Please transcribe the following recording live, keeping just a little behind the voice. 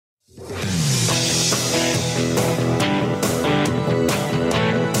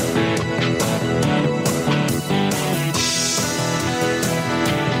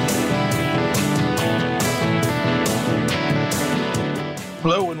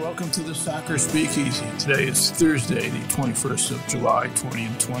welcome to the Soccer Speakeasy. Today is Thursday, the 21st of July,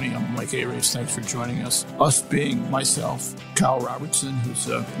 2020. I'm Mike Arace. Thanks for joining us. Us being myself, Kyle Robertson, who's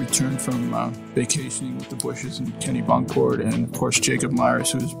returned from vacationing with the Bushes, and Kenny Bunkport, and of course Jacob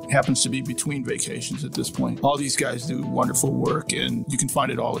Myers, who happens to be between vacations at this point. All these guys do wonderful work, and you can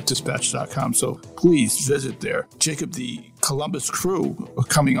find it all at dispatch.com, so please visit there. Jacob, the Columbus Crew are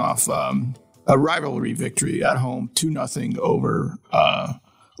coming off a rivalry victory at home, 2-0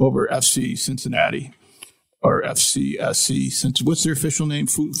 over FC Cincinnati, or FCSC. What's their official name?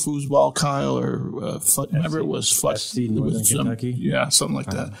 Foosball, Kyle, or whatever it was. FC Northern Kentucky. Yeah, something like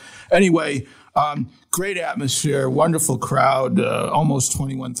that. Anyway, great atmosphere, wonderful crowd, almost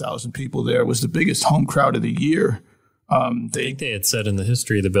 21,000 people there. It was the biggest home crowd of the year. I think they had said in the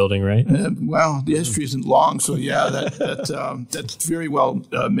history of the building, right? Well, the history isn't long, so yeah, that very well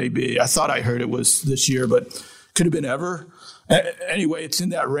may be. I thought I heard it was this year, but could have been ever. Anyway, it's in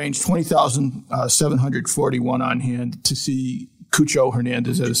that range, 20,741 on hand to see Cucho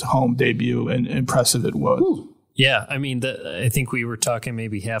Hernandez's home debut, and impressive it was. Ooh. Yeah, I mean, I think we were talking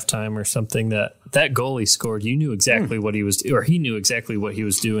maybe halftime or something that goal he scored, you knew exactly what he was, or he knew exactly what he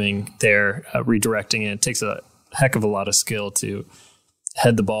was doing there, redirecting it. It takes a heck of a lot of skill to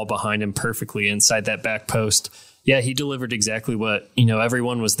head the ball behind him perfectly inside that back post. Yeah, he delivered exactly what,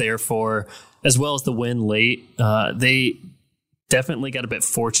 everyone was there for, as well as the win late. They definitely got a bit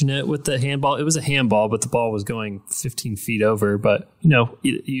fortunate with the handball. It was a handball, but the ball was going 15 feet over. But,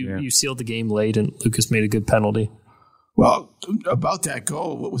 you sealed the game late, and Lucas made a good penalty. Well, about that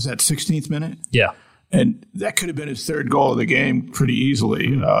goal, what was that, 16th minute? Yeah. And that could have been his third goal of the game pretty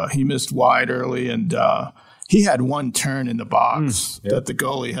easily. He missed wide early, and he had one turn in the box that the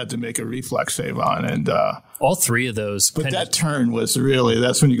goalie had to make a reflex save on. And all three of those. But that turn was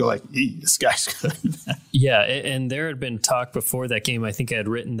that's when you go like, this guy's good. Yeah, and there had been talk before that game. I think I had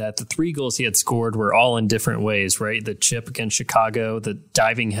written that the three goals he had scored were all in different ways, right? The chip against Chicago, the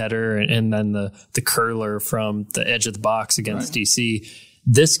diving header, and then the curler from the edge of the box against DC.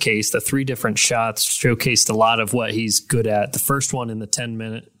 This case, the three different shots showcased a lot of what he's good at. The first one in the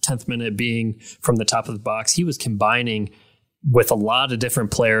 10th minute being from the top of the box. He was combining with a lot of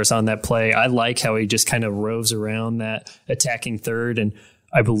different players on that play. I like how he just kind of roves around that attacking third. And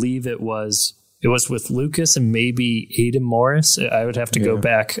I believe it was with Lucas and maybe Aiden Morris. I would have to go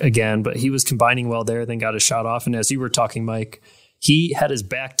back again, but he was combining well there, then got a shot off. And as you were talking, Mike, he had his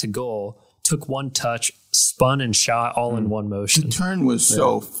back to goal, took one touch, spun and shot all in one motion. The turn was it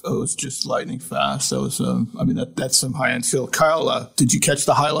was just lightning fast. That was, that's some high-end skill. Kyle, did you catch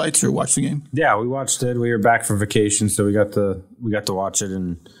the highlights or watch the game? Yeah, we watched it. We were back from vacation, so we got to watch it,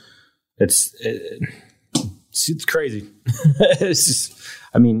 and it's crazy. It's just,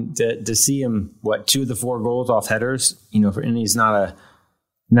 to see him, 2 of the 4 goals off headers, and he's not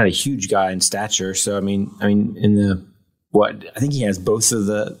a huge guy in stature. So I think he has both of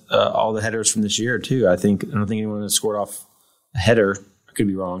the all the headers from this year too. I don't think anyone has scored off a header. I could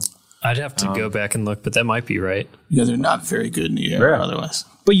be wrong. I'd have to go back and look, but that might be right. Yeah, they're not very good in the air otherwise.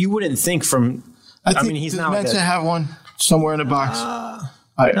 But you wouldn't think from. I mean, he's not meant to have one somewhere in the box.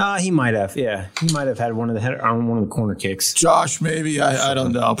 He might have. Yeah, he might have had one of the on one of the corner kicks. Josh, maybe I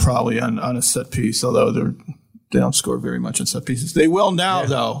don't know. Probably on a set piece, although they don't score very much on set pieces. They will now,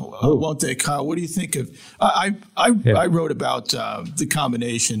 though, won't they, Kyle? What do you think of? I wrote about the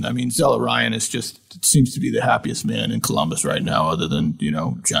combination. I mean, Zella Ryan seems to be the happiest man in Columbus right now, other than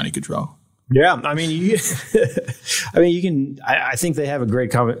Johnny Gaudreau. Yeah, you can. I think they have a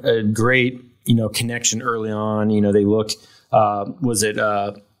great connection early on. They look. Was it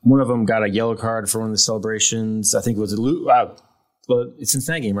one of them got a yellow card for one of the celebrations? I think it was it's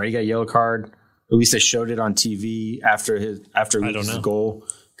Cincinnati game, right? He got a yellow card. At least they showed it on TV after Lucas' goal,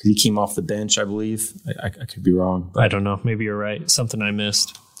 because he came off the bench, I believe. I could be wrong. I don't know. Maybe you're right. Something I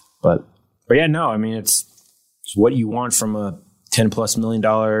missed. But yeah, no. It's what you want from a $10+ million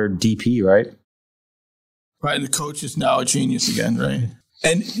DP, right? Right, and the coach is now a genius again, right?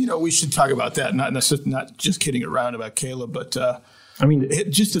 And we should talk about that. Not just kidding around about Caleb, but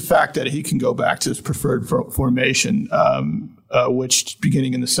just the fact that he can go back to his preferred formation. Which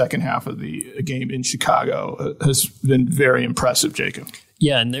beginning in the second half of the game in Chicago has been very impressive, Jacob.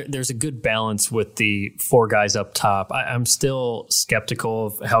 Yeah, and there's a good balance with the 4 guys up top. I'm still skeptical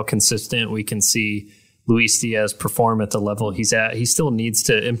of how consistent we can see Luis Diaz perform at the level he's at. He still needs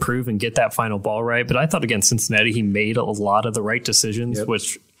to improve and get that final ball right. But I thought against Cincinnati, he made a lot of the right decisions,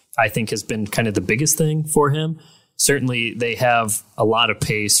 which I think has been kind of the biggest thing for him. Certainly, they have a lot of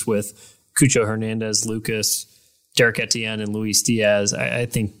pace with Cucho Hernandez, Lucas, Derek Etienne, and Luis Diaz. I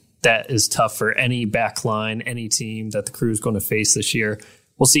think that is tough for any back line, any team that the Crew is going to face this year.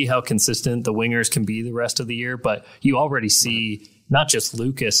 we'll see how consistent the wingers can be the rest of the year. But you already see not just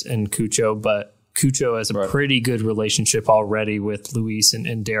Lucas and Cucho, but Cucho has a pretty good relationship already with Luis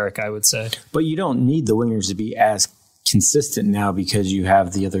and Derek, I would say. But you don't need the wingers to be as consistent now because you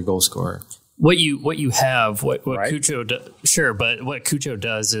have the other goal scorer. What you have, what right? Cucho does, sure, but what Cucho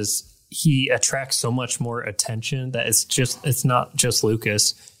does is he attracts so much more attention that it's not just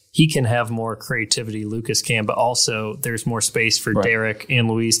Lucas. He can have more creativity, Lucas can, but also there's more space for Derek and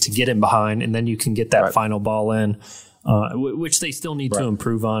Luis to get in behind, and then you can get that final ball in, which they still need to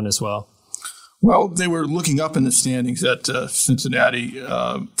improve on as well. Well, they were looking up in the standings at Cincinnati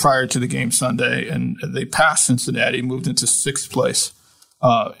prior to the game Sunday, and they passed Cincinnati, moved into 6th place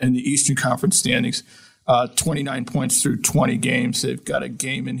in the Eastern Conference standings, 29 points through 20 games. They've got a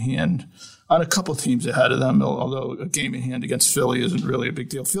game in hand on a couple teams ahead of them, although a game in hand against Philly isn't really a big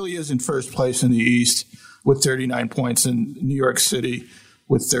deal. Philly is in first place in the East with 39 points, and New York City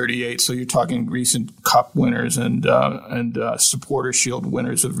with 38. So you're talking recent Cup winners and Supporter Shield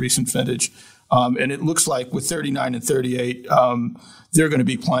winners of recent vintage. And it looks like with 39 and 38, they're going to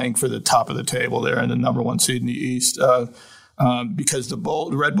be playing for the top of the table there and the number 1 seed in the East because the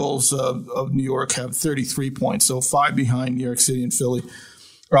Red Bulls of New York have 33 points, so 5 behind New York City and Philly.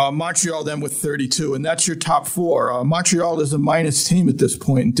 Montreal then with 32, and that's your top 4. Montreal is a minus team at this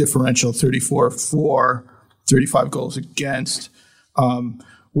point in differential, 34-4, 35 goals against,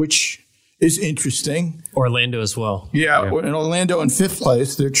 which is interesting. Orlando as well. Yeah. And Orlando in 5th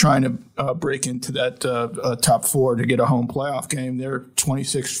place. They're trying to break into that top 4 to get a home playoff game. They're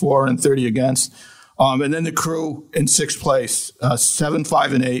 26-4 and 30 against. And then the Crew in 6th place,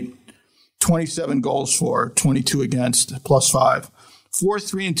 7-5-8, 27 goals for, 22 against, +5.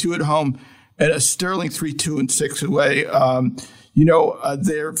 4-3-2 at home, and a sterling 3-2-6 away.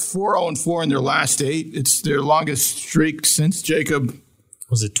 They're 4-0-4 in their last 8. It's their longest streak since Jacob.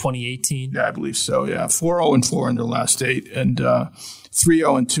 Was it 2018? Yeah, I believe so. Yeah, 4-0-4 in their last 8, and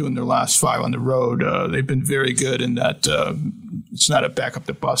 3-0-2 in their last 5 on the road. They've been very good in that. It's not a back up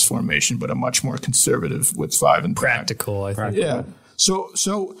the bus formation, but a much more conservative with 5 and practical. I think. Yeah. So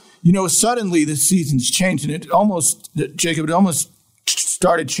suddenly this season's changed, and it almost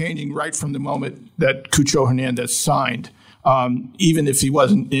started changing right from the moment that Cucho Hernandez signed, even if he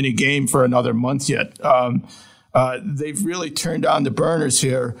wasn't in a game for another month yet. They've really turned on the burners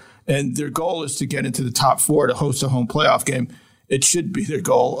here, and their goal is to get into the top 4 to host a home playoff game. It should be their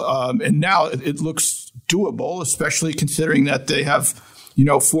goal. And now it looks doable, especially considering that they have,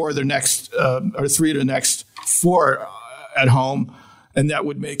 4 of their next or 3 of their next 4 at home. And that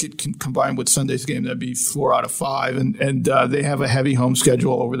would make it combined with Sunday's game. That'd be 4 out of 5. And they have a heavy home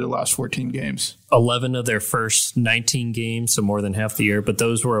schedule over their last 14 games. 11 of their first 19 games, so more than half the year. But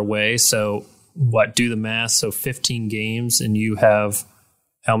those were away. So do the math. So 15 games, and you have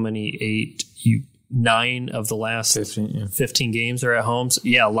how many? 9 of the last 15 games are at home. So,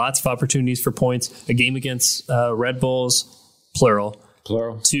 lots of opportunities for points. A game against Red Bulls, plural.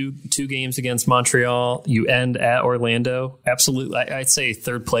 2 games against Montreal. You end at Orlando. Absolutely. I'd say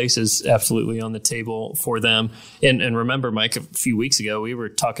 3rd place is absolutely on the table for them. And remember, Mike, a few weeks ago, we were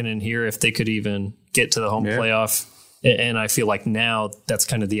talking in here if they could even get to the home playoff. And I feel like now that's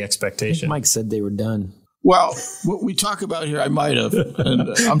kind of the expectation. Mike said they were done. Well, what we talk about here, I might have.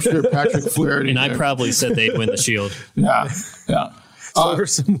 And I'm sure Patrick Flaherty. And I probably said they'd win the Shield. Yeah. So we're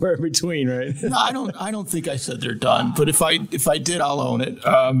somewhere in between, right? No, I don't think I said they're done. But if I did, I'll own it.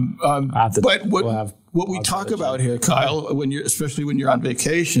 What we talk about here, Kyle, especially when you're on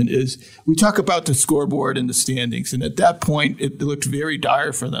vacation, is we talk about the scoreboard and the standings. And at that point, it looked very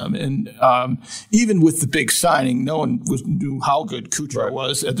dire for them. And even with the big signing, no one knew how good Cucho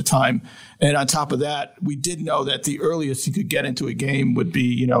was at the time. And on top of that, we did know that the earliest he could get into a game would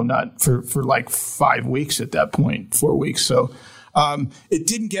be, not for like 5 weeks at that point, 4 weeks. So it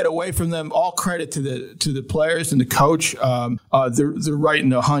didn't get away from them. All credit to the players and the coach. They're right in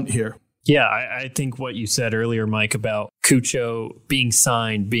the hunt here. Yeah, I think what you said earlier, Mike, about Cucho being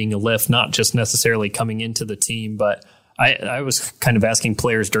signed, being a lift, not just necessarily coming into the team, but I was kind of asking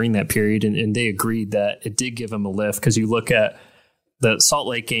players during that period, and they agreed that it did give him a lift because you look at the Salt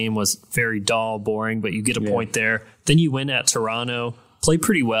Lake game was very dull, boring, but you get a point there. Then you win at Toronto, play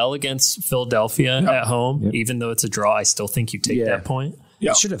pretty well against Philadelphia at home. Even though it's a draw, I still think you take that point.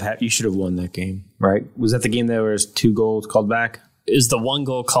 You should have won that game, right? Was that the game that was 2 goals called back? Is the 1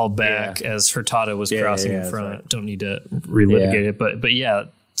 goal called back as Hurtado was crossing in front. Right. Don't need to relitigate it. But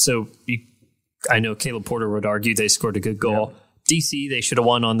so I know Caleb Porter would argue they scored a good goal. DC, they should have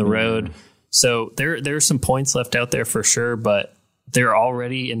won on the road. So there's some points left out there for sure, but they're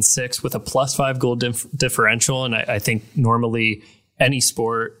already in 6th with a +5 goal differential. And I think normally any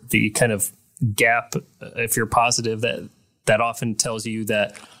sport, the kind of gap, if you're positive, that often tells you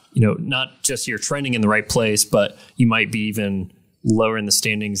that, not just you're trending in the right place, but you might be even lower in the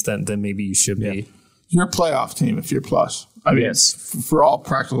standings than maybe you should be. You're a playoff team if you're plus. I mean, for all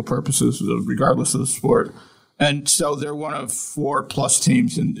practical purposes, regardless of the sport. And so they're one of 4 plus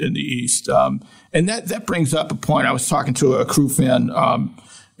teams in the East. And that brings up a point. I was talking to a Crew fan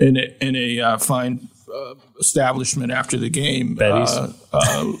in a fine establishment after the game. Betty's?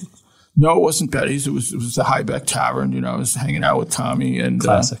 No, it wasn't Betty's. It was the Highbeck Tavern. I was hanging out with Tommy. And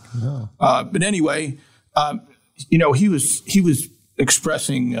classic. But anyway, he was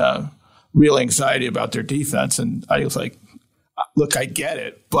expressing real anxiety about their defense. And I was like, look, I get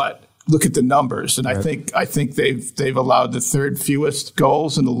it, but look at the numbers, and right. I think they've allowed the 3rd fewest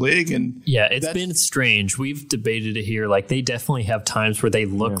goals in the league, and it's been strange. We've debated it here. Like, they definitely have times where they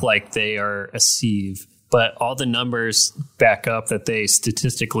look like they are a sieve, but all the numbers back up that they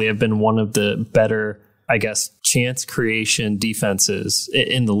statistically have been one of the better, I guess, chance creation defenses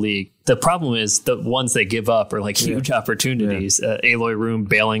in the league. The problem is the ones they give up are like huge opportunities. Aloy Room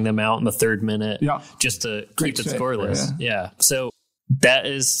bailing them out in the 3rd minute just to keep it scoreless. So that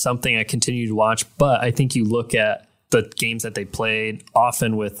is something I continue to watch, but I think you look at the games that they played,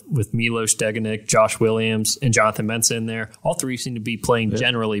 often with Milos Degenek, Josh Williams, and Jonathan Mensah in there. All 3 seem to be playing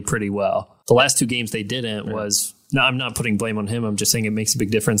generally pretty well. The last 2 games they didn't was... No, I'm not putting blame on him. I'm just saying it makes a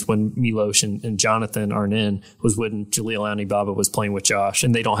big difference when Milos and Jonathan aren't in, was when Jaleel Anibaba was playing with Josh,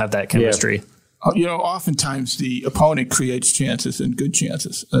 and they don't have that chemistry. Oftentimes the opponent creates chances and good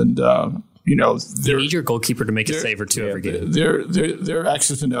chances, and you need your goalkeeper to make a save or two every game. They're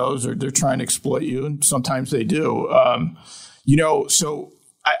X's and O's, or they're trying to exploit you, and sometimes they do. So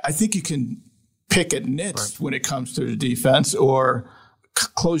I think you can pick at nits when it comes to the defense, or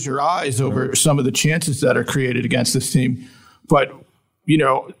close your eyes over some of the chances that are created against this team. But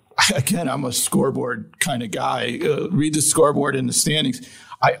again, I'm a scoreboard kind of guy. Read the scoreboard in the standings.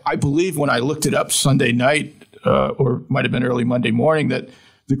 I believe when I looked it up Sunday night, or might have been early Monday morning, that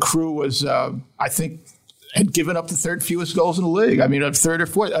the Crew was, I think, had given up the 3rd fewest goals in the league. I mean, 3rd or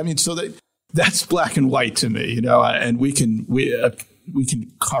 4th. I mean, so that's black and white to me, and we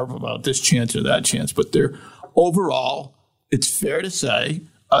can carve about this chance or that chance. But they're overall, it's fair to say,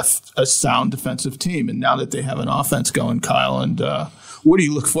 a sound defensive team. And now that they have an offense going, Kyle, and what do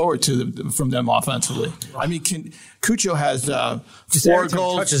you look forward to from them offensively? I mean, Cucho has 4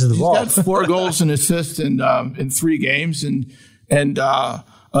 goals. He's got 4 goals and assists in 3 games, and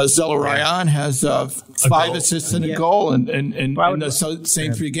Zelarayan has 5 assists and a goal in the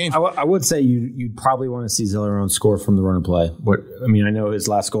same 3 games. I would say you'd probably want to see Zelarayan score from the run of play. I know his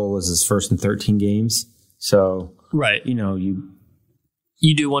last goal was his first in 13 games, so right.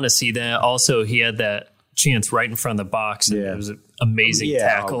 You do want to see that. Also, he had that chance right in front of the box, and it was an amazing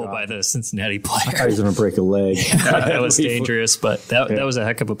tackle by the Cincinnati player. I thought he was going to break a leg. That was dangerous, but that was a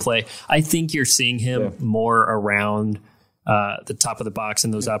heck of a play. I think you're seeing him more around the top of the box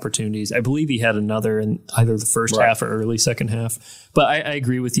in those opportunities. I believe he had another in either the first half or early second half. But I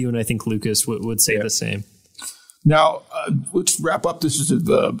agree with you, and I think Lucas would say the same. Now, let's wrap up. This is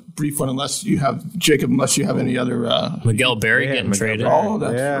a brief one, unless you have any other... Miguel Berry getting traded. Oh,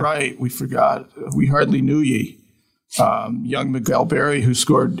 that's right. We forgot. We hardly knew ye. Young Miguel Berry, who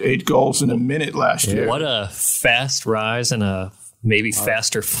scored 8 goals in a minute last year. What a fast rise and a maybe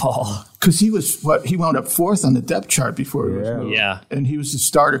faster fall. Because he wound up 4th on the depth chart before he was moved. Yeah. And he was the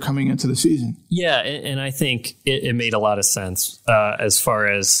starter coming into the season. Yeah, and I think it made a lot of sense as far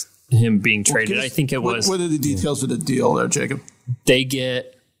as him being traded. I think it was... What are the details of the deal there, Jacob? They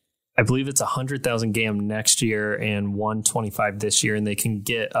get, I believe it's 100,000 GAM next year and 125 this year, and they can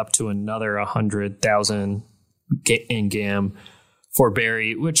get up to another 100,000 in GAM for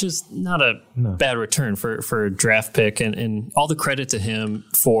Barry, which is not a bad return for a draft pick, and all the credit to him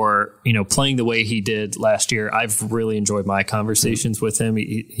for playing the way he did last year. I've really enjoyed my conversations with him.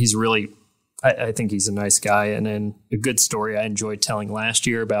 He's really... I think he's a nice guy, and a good story I enjoyed telling last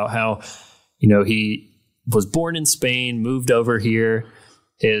year about how, he was born in Spain, moved over here.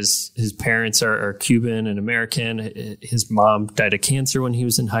 His parents are Cuban and American. His mom died of cancer when he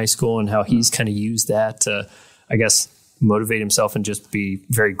was in high school, and how he's kind of used that to, I guess, motivate himself and just be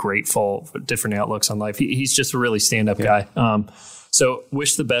very grateful for different outlooks on life. He's just a really stand-up guy. So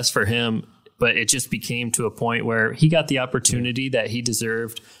wish the best for him, but it just became to a point where he got the opportunity that he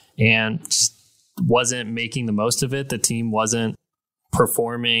deserved and just wasn't making the most of it. The team wasn't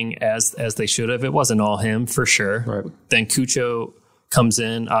performing as they should have. It wasn't all him, for sure. Right. Then Cucho comes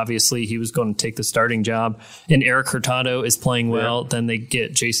in. Obviously, he was going to take the starting job. And Eric Hurtado is playing well. Yeah. Then they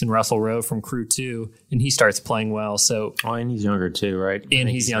get Jason Russell-Rowe from Crew 2, and he starts playing well. So, and he's younger too, right? And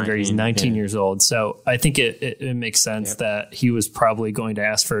he's younger. 19, he's 19 years old. So I think it makes sense that he was probably going to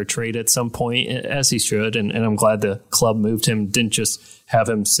ask for a trade at some point, as he should. And I'm glad the club moved him, didn't just have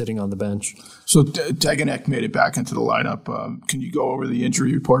him sitting on the bench. So Degenek made it back into the lineup. Can you go over the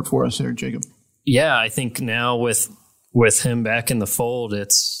injury report for us there, Jacob? Yeah, I think now with him back in the fold,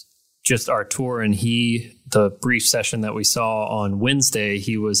 it's just Artur, and the brief session that we saw on Wednesday,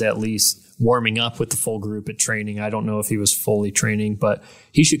 he was at least warming up with the full group at training. I don't know if he was fully training, but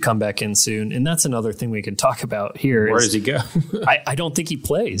he should come back in soon. And that's another thing we can talk about here. Where does he go? I don't think he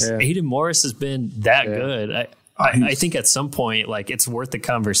plays. Yeah. Aidan Morris has been that good. I think at some point, like, it's worth the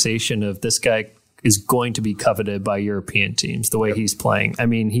conversation of this guy is going to be coveted by European teams the way he's playing. I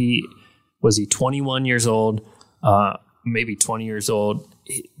mean, he 21 years old, maybe 20 years old.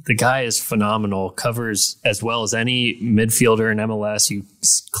 The guy is phenomenal, covers as well as any midfielder in MLS. You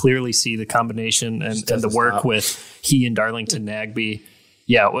clearly see the combination and the work with he and Darlington Nagbe.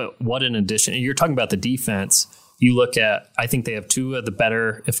 Yeah, what an addition. And you're talking about the defense. You look at, I think they have two of the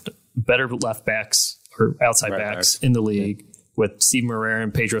better left backs or outside backs in the league with Steve Moreira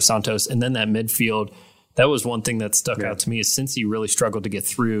and Pedro Santos. And then that midfield, that was one thing that stuck out to me, is since he really struggled to get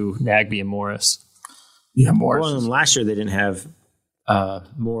through Nagbe and Morris. Yeah, Morris. Well, last year they didn't have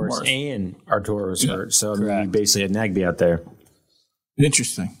Morris and Artur was hurt. So I mean, you basically had Nagbe out there.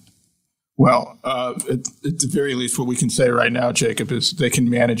 Interesting. Well, at the very least, what we can say right now, Jacob, is they can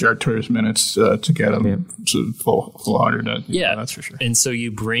manage Artur's minutes to get him to full 100. Yeah, that's for sure. And so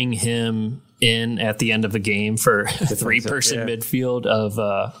you bring him in at the end of the game for the three-person midfield of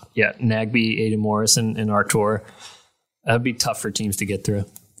Nagbe, Aidan Morris, and Artur. That'd be tough for teams to get through.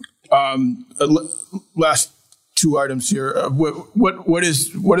 Last two items here.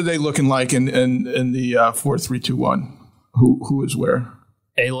 What are they looking like in the 4-3-2-1? Who is where?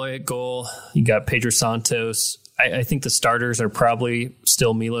 Aloy at goal. You got Pedro Santos. I think the starters are probably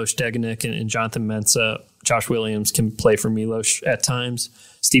still Milos Degenek and Jonathan Mensah. Josh Williams can play for Milos at times.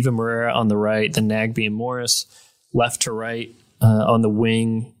 Steven Moreira on the right, then Nagbe and Morris. Left to right on the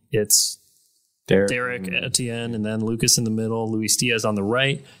wing, it's Derek Etienne, and then Lucas in the middle, Luis Diaz on the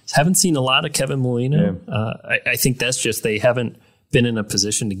right. Haven't seen a lot of Kevin Molino. Yeah. I think that's just they haven't been in a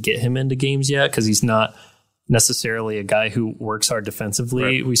position to get him into games yet because he's not necessarily a guy who works hard defensively.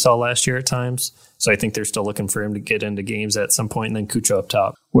 Right. We saw last year at times. So I think they're still looking for him to get into games at some point, and then Cucho up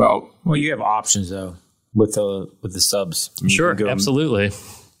top. Well, you have options though with the subs. I mean, sure, absolutely.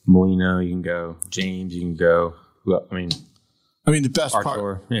 Molino, you can go. James, you can go. Well, I mean, the best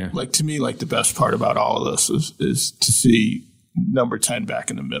part, to me, the best part about all of this is to see number 10 back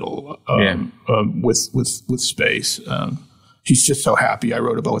in the middle with space. He's just so happy. I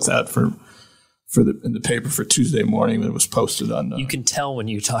wrote about that in the paper for Tuesday morning when it was posted on. You can tell when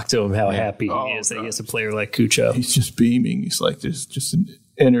you talk to him how happy he is that he has a player like Cucho. He's just beaming. He's like, there's just an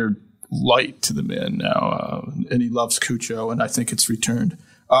inner light to the man now, and he loves Cucho, and I think it's returned.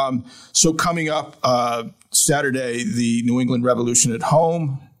 So coming up Saturday, the New England Revolution at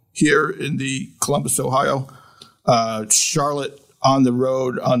home here in the Columbus, Ohio. Charlotte on the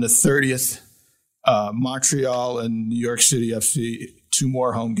road on the 30th. Montreal and New York City FC, two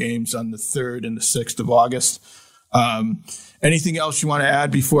more home games on the 3rd and the 6th of August. Anything else you want to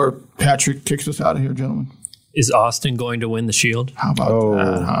add before Patrick kicks us out of here, gentlemen? Is Austin going to win the Shield? How about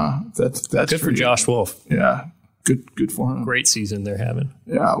that? Huh? That's good for Josh Wolf. Yeah. Good for him. Great season they're having.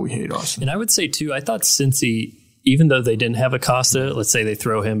 Yeah, we hate Austin. And I would say, too, I thought Cincy, even though they didn't have Acosta, let's say they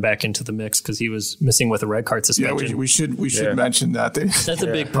throw him back into the mix because he was missing with a red card suspension. Yeah, we should mention that. That's a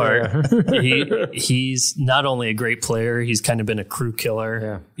big part. He's not only a great player, he's kind of been a crew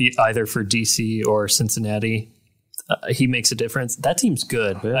killer, either for DC or Cincinnati. He makes a difference. That team's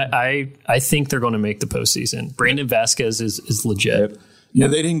good. Yeah. I think they're going to make the postseason. Brandon Vasquez is legit. Yeah,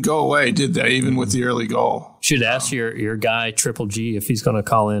 they didn't go away, did they, even with the early goal? Should ask your guy, Triple G, if he's going to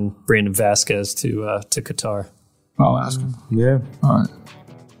call in Brandon Vasquez to Qatar. I'll ask him. Yeah.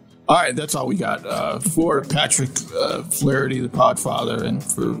 All right, that's all we got. For Patrick Flaherty, the Podfather, and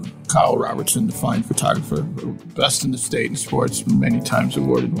for Kyle Robertson, the fine photographer, best in the state in sports, many times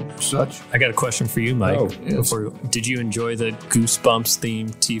awarded with such. I got a question for you, Mike. Did you enjoy the Goosebumps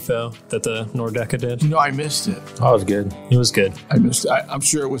themed TIFO that the Nordeca did? No, I missed it. Oh, it was good. It was good. I missed it. I'm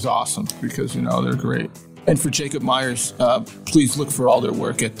sure it was awesome because, they're great. And for Jacob Myers, please look for all their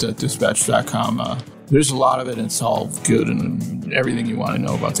work at dispatch.com. There's a lot of it, and it's all good and everything you want to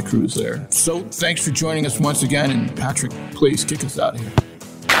know about the Crews there. So thanks for joining us once again, and Patrick, please kick us out of here.